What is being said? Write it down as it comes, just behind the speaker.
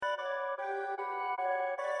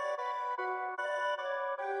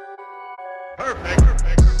What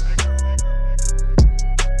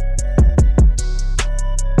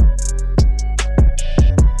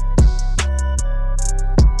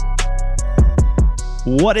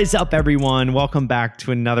is up, everyone? Welcome back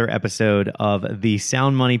to another episode of the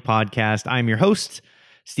Sound Money Podcast. I'm your host,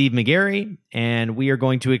 Steve McGarry, and we are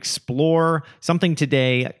going to explore something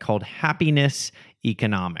today called happiness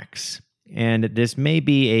economics. And this may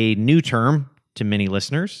be a new term to many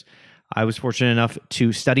listeners. I was fortunate enough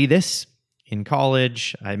to study this in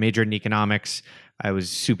college. I majored in economics. I was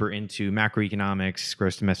super into macroeconomics,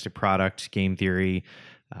 gross domestic product, game theory,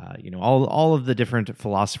 all of the different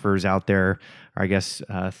philosophers out there, or I guess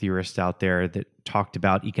theorists out there that talked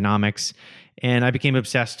about economics. And I became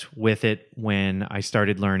obsessed with it when I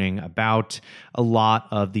started learning about a lot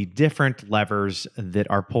of the different levers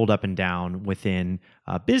that are pulled up and down within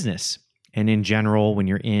business. And in general, when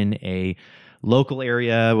you're in a local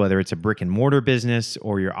area, whether it's a brick and mortar business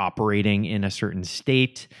or you're operating in a certain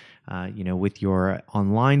state, with your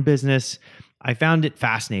online business, I found it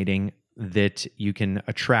fascinating that you can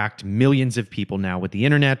attract millions of people now with the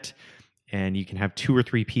internet, and you can have 2 or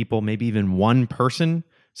 3 people, maybe even one person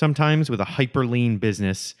sometimes with a hyper lean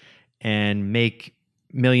business and make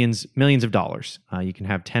millions of dollars. You can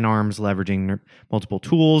have 10 arms leveraging multiple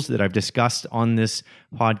tools that I've discussed on this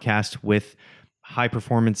podcast with high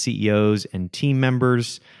performance CEOs and team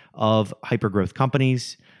members of hyper growth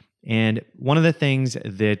companies. And one of the things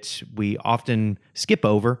that we often skip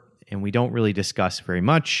over and we don't really discuss very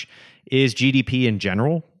much is GDP in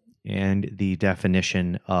general and the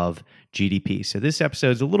definition of GDP. So this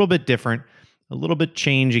episode is a little bit different, a little bit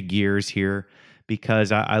change of gears here,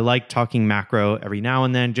 because I like talking macro every now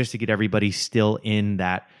and then just to get everybody still in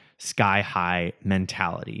that sky high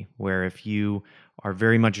mentality, where if you are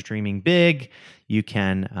very much dreaming big, you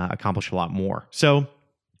can accomplish a lot more. So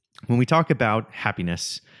when we talk about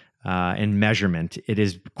happiness and measurement, it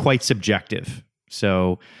is quite subjective.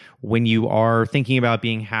 So when you are thinking about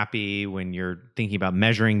being happy, when you're thinking about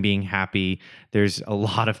measuring being happy, there's a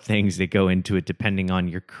lot of things that go into it depending on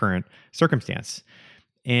your current circumstance.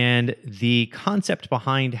 And the concept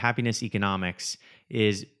behind happiness economics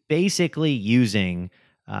is basically using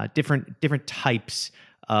different types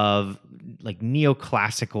of like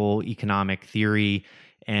neoclassical economic theory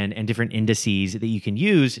and different indices that you can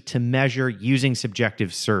use to measure using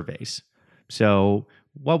subjective surveys. So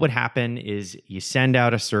what would happen is you send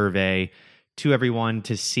out a survey to everyone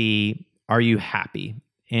to see, are you happy?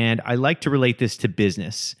 And I like to relate this to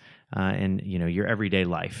business and your everyday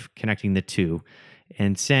life, connecting the two,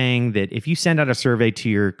 and saying that if you send out a survey to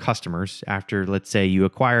your customers after, let's say, you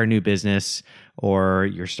acquire a new business or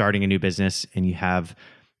you're starting a new business and you have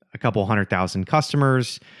a couple 100,000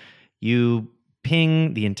 customers, you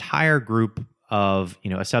ping the entire group of, a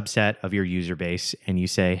subset of your user base, and you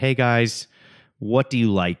say, hey guys, what do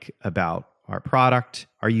you like about our product?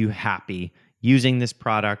 Are you happy using this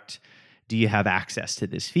product? Do you have access to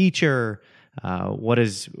this feature? What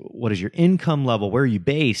is your income level? Where are you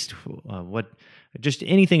based? Just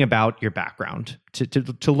anything about your background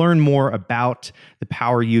to learn more about the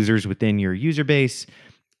power users within your user base.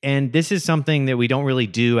 And this is something that we don't really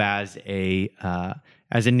do as a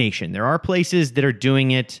nation. There are places that are doing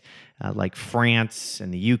it, like France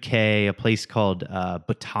and the UK, a place called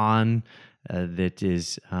Bhutan. That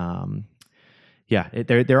is,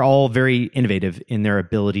 they're all very innovative in their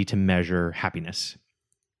ability to measure happiness.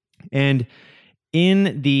 And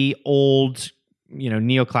in the old,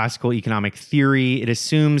 neoclassical economic theory, it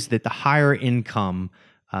assumes that the higher income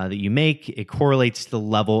that you make, it correlates to the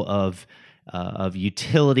level of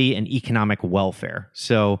utility and economic welfare.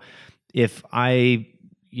 So if I,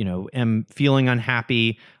 am feeling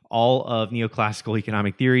unhappy, all of neoclassical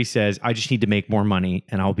economic theory says, I just need to make more money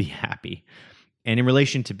and I'll be happy. And in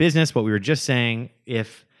relation to business, what we were just saying,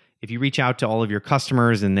 if you reach out to all of your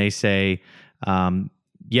customers and they say,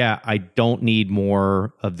 I don't need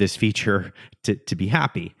more of this feature to be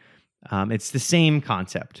happy, it's the same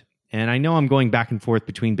concept. And I know I'm going back and forth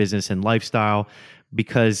between business and lifestyle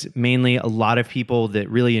because mainly a lot of people that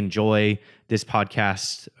really enjoy this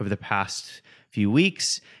podcast over the past few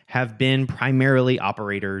weeks have been primarily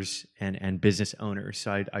operators and business owners.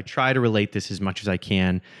 So I try to relate this as much as I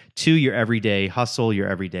can to your everyday hustle, your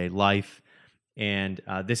everyday life. And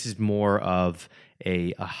this is more of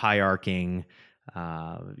a hierarching,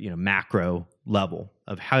 macro level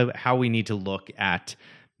of how we need to look at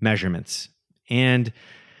measurements. And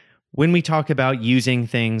when we talk about using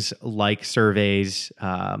things like surveys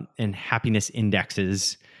and happiness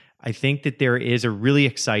indexes, I think that there is a really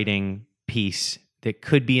exciting piece that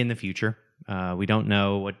could be in the future. We don't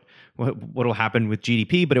know what will happen with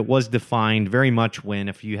GDP, but it was defined very much when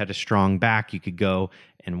if you had a strong back, you could go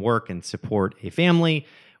and work and support a family.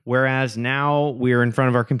 Whereas now we're in front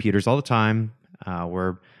of our computers all the time.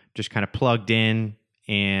 We're just kind of plugged in,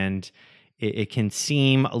 and it can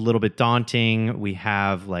seem a little bit daunting. We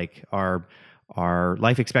have like our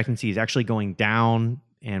life expectancy is actually going down,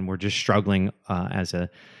 and we're just struggling as a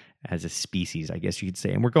species, I guess you could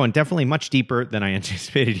say. And we're going definitely much deeper than I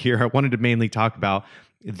anticipated here. I wanted to mainly talk about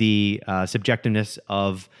the subjectiveness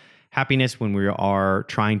of happiness when we are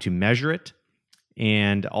trying to measure it,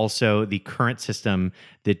 and also the current system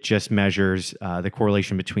that just measures the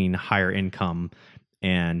correlation between higher income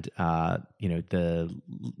and the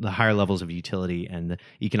higher levels of utility and the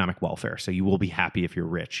economic welfare. So you will be happy if you're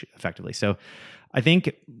rich, effectively. So I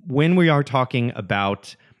think when we are talking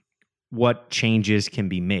about what changes can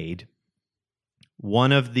be made,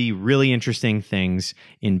 one of the really interesting things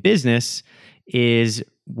in business is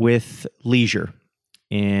with leisure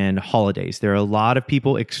and holidays. There are a lot of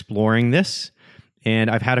people exploring this, and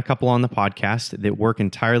I've had a couple on the podcast that work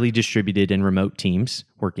entirely distributed in remote teams,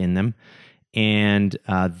 work in them, and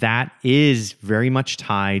that is very much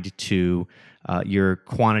tied to your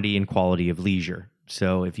quantity and quality of leisure.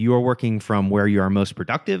 So if you are working from where you are most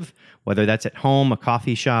productive, whether that's at home, a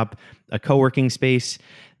coffee shop, a co-working space,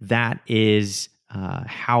 that is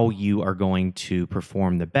how you are going to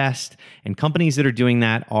perform the best. And companies that are doing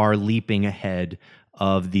that are leaping ahead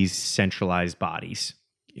of these centralized bodies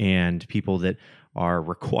and people that are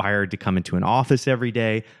required to come into an office every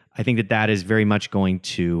day. I think that is very much going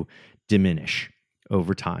to diminish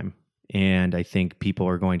over time. And I think people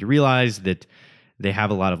are going to realize that they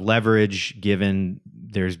have a lot of leverage given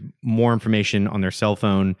there's more information on their cell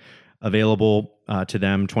phone available to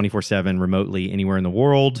them 24/7 remotely anywhere in the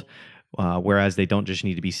world, whereas they don't just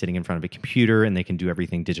need to be sitting in front of a computer and they can do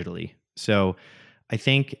everything digitally. So I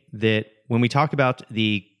think that when we talk about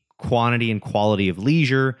the quantity and quality of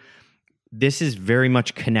leisure, this is very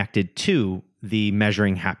much connected to the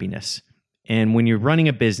measuring happiness. And when you're running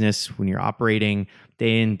a business, when you're operating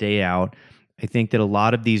day in, day out, I think that a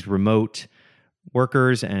lot of these remote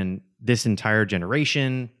workers and this entire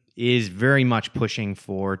generation is very much pushing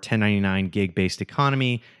for 1099 gig-based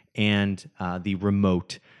economy and the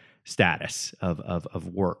remote status of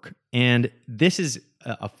work. And this is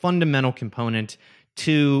a fundamental component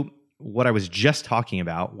to what I was just talking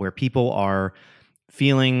about, where people are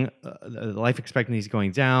feeling life expectancy is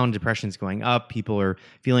going down, depression is going up, people are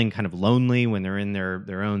feeling kind of lonely when they're in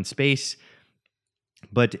their own space.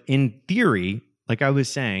 But in theory, like I was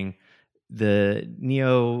saying, the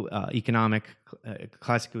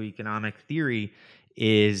classical economic theory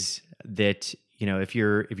is that if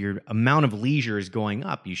your amount of leisure is going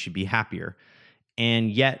up, you should be happier. And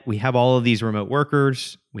yet we have all of these remote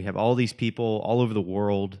workers, we have all these people all over the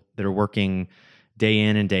world that are working day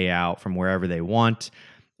in and day out from wherever they want,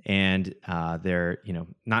 and they're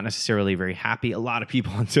not necessarily very happy. A lot of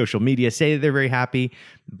people on social media say they're very happy,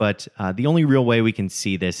 but the only real way we can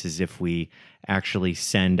see this is if we actually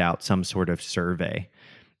send out some sort of survey.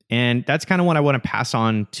 And that's kind of what I want to pass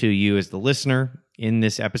on to you as the listener in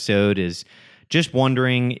this episode, is just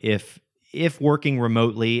wondering if working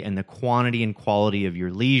remotely and the quantity and quality of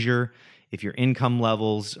your leisure, if your income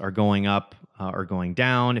levels are going up or going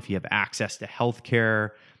down, if you have access to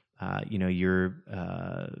healthcare, you're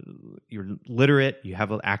literate, you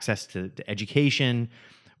have access to education.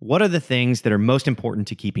 What are the things that are most important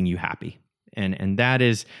to keeping you happy? And that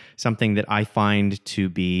is something that I find to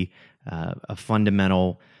be a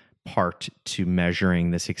fundamental part to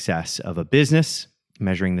measuring the success of a business,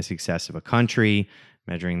 measuring the success of a country,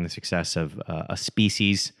 measuring the success of a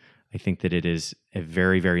species. I think that it is a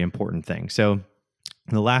very, very important thing. So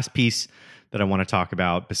the last piece that I want to talk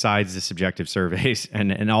about, besides the subjective surveys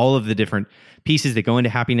and all of the different pieces that go into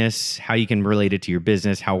happiness, how you can relate it to your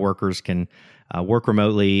business, how workers can work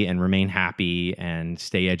remotely and remain happy and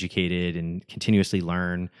stay educated and continuously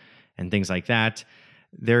learn and things like that.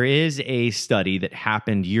 There is a study that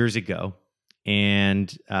happened years ago,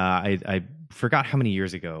 and I forgot how many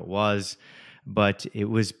years ago it was, but it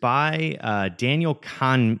was by Daniel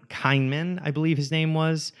Kahneman, I believe his name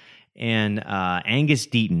was, and Angus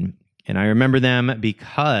Deaton. And I remember them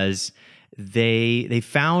because they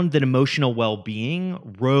found that emotional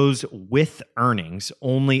well-being rose with earnings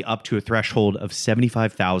only up to a threshold of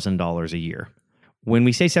 $75,000 a year. When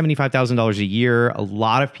we say $75,000 a year, a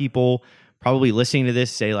lot of people probably listening to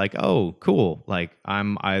this say like, oh, cool. Like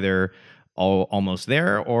I'm either almost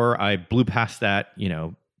there or I blew past that,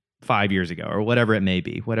 5 years ago or whatever it may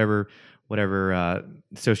be, whatever whatever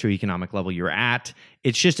socioeconomic level you're at.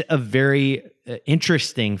 It's just a very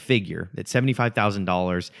interesting figure that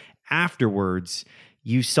 $75,000. Afterwards,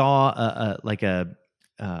 you saw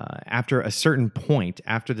after a certain point,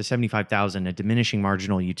 after the $75,000, a diminishing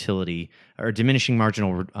marginal utility or diminishing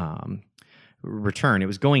marginal return. It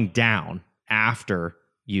was going down after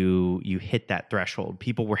you hit that threshold.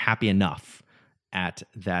 People were happy enough at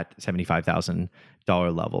that $75,000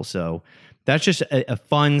 level. So that's just a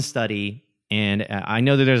fun study. And I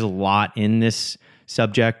know that there's a lot in this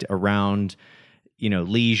subject around,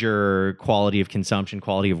 leisure, quality of consumption,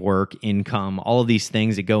 quality of work, income, all of these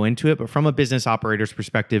things that go into it. But from a business operator's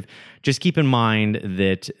perspective, just keep in mind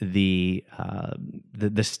that the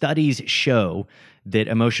studies show that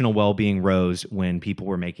emotional well-being rose when people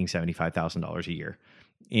were making $75,000 a year.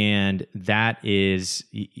 And that is,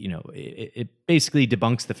 it basically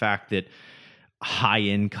debunks the fact that high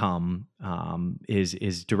income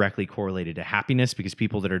is directly correlated to happiness, because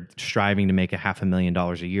people that are striving to make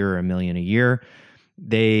 $500,000 a year or $1 million a year,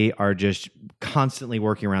 they are just constantly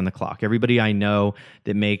working around the clock. Everybody I know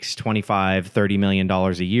that makes $25-30 million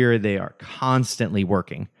a year, they are constantly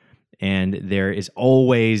working, and there is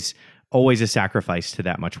always a sacrifice to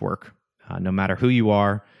that much work. No matter who you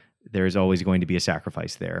are, there is always going to be a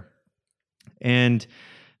sacrifice there. And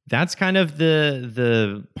that's kind of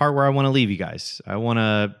the part where I want to leave you guys. I want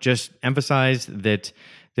to just emphasize that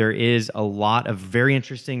there is a lot of very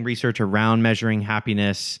interesting research around measuring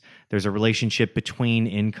happiness. There's a relationship between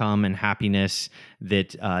income and happiness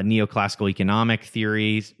that neoclassical economic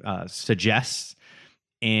theory suggests.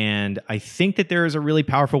 And I think that there is a really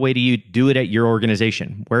powerful way to do it at your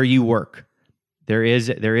organization, where you work. There is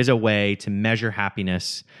a way to measure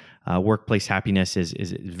happiness. Workplace happiness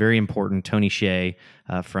is very important. Tony Hsieh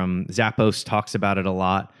from Zappos talks about it a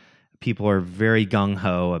lot. People are very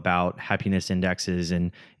gung-ho about happiness indexes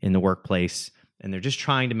in the workplace, and they're just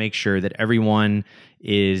trying to make sure that everyone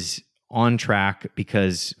is on track,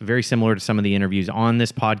 because very similar to some of the interviews on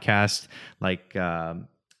this podcast, like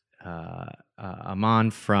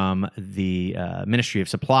Aman from the Ministry of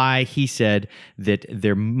Supply, he said that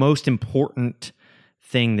their most important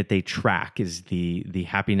thing that they track is the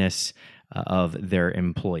happiness of their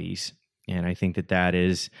employees. And I think that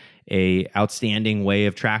is a outstanding way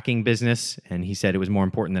of tracking business. And he said it was more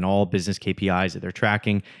important than all business KPIs that they're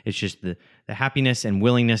tracking. It's just the happiness and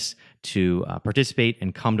willingness to participate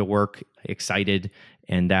and come to work excited.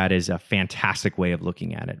 And that is a fantastic way of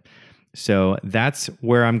looking at it. So that's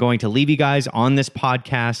where I'm going to leave you guys on this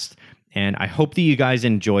podcast. And I hope that you guys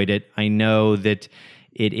enjoyed it. I know that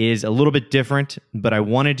it is a little bit different, but I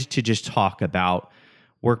wanted to just talk about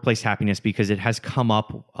workplace happiness because it has come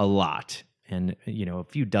up a lot. And, a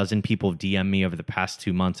few dozen people have DM'd me over the past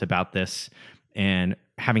 2 months about this and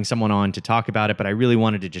having someone on to talk about it. But I really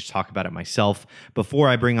wanted to just talk about it myself before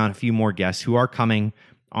I bring on a few more guests who are coming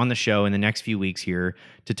on the show in the next few weeks here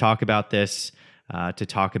to talk about this, to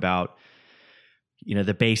talk about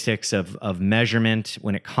the basics of measurement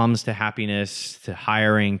when it comes to happiness, to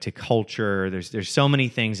hiring, to culture. There's so many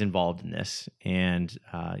things involved in this, and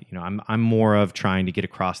I'm more of trying to get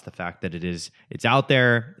across the fact that it's out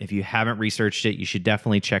there. If you haven't researched it, you should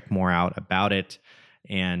definitely check more out about it,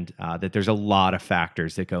 and that there's a lot of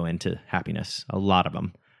factors that go into happiness. A lot of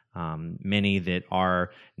them, many that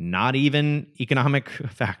are not even economic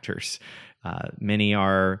factors. Many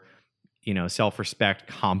are self-respect,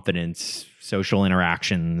 confidence, social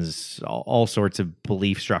interactions, all sorts of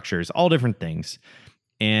belief structures, all different things.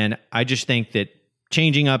 And I just think that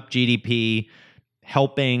changing up GDP,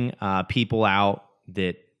 helping people out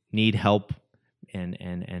that need help,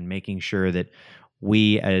 and making sure that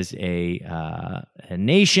we as a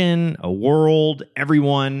nation, a world,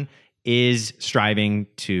 everyone is striving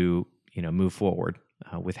to move forward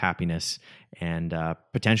with happiness, and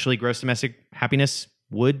potentially gross domestic happiness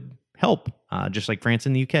would help, just like France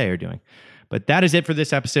and the UK are doing. But that is it for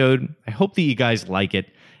this episode. I hope that you guys like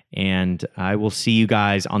it, and I will see you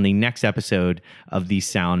guys on the next episode of the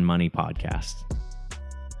Sound Money Podcast.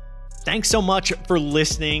 Thanks so much for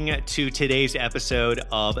listening to today's episode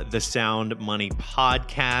of the Sound Money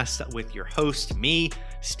Podcast with your host, me,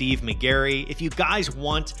 Steve McGarry. If you guys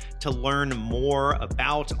want to learn more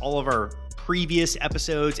about all of our previous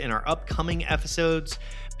episodes and our upcoming episodes,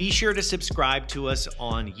 be sure to subscribe to us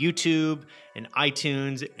on YouTube and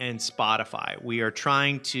iTunes and Spotify. We are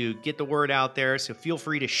trying to get the word out there, so feel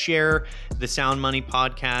free to share the Sound Money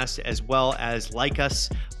Podcast, as well as like us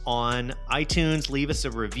on iTunes. Leave us a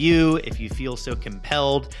review if you feel so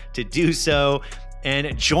compelled to do so.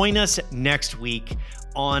 And join us next week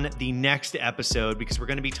on the next episode because we're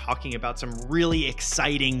going to be talking about some really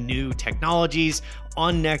exciting new technologies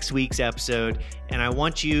on next week's episode. And I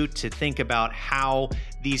want you to think about how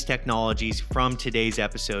these technologies from today's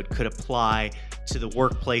episode could apply to the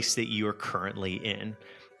workplace that you are currently in.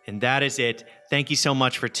 And that is it. Thank you so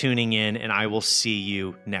much for tuning in, and I will see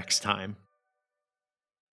you next time.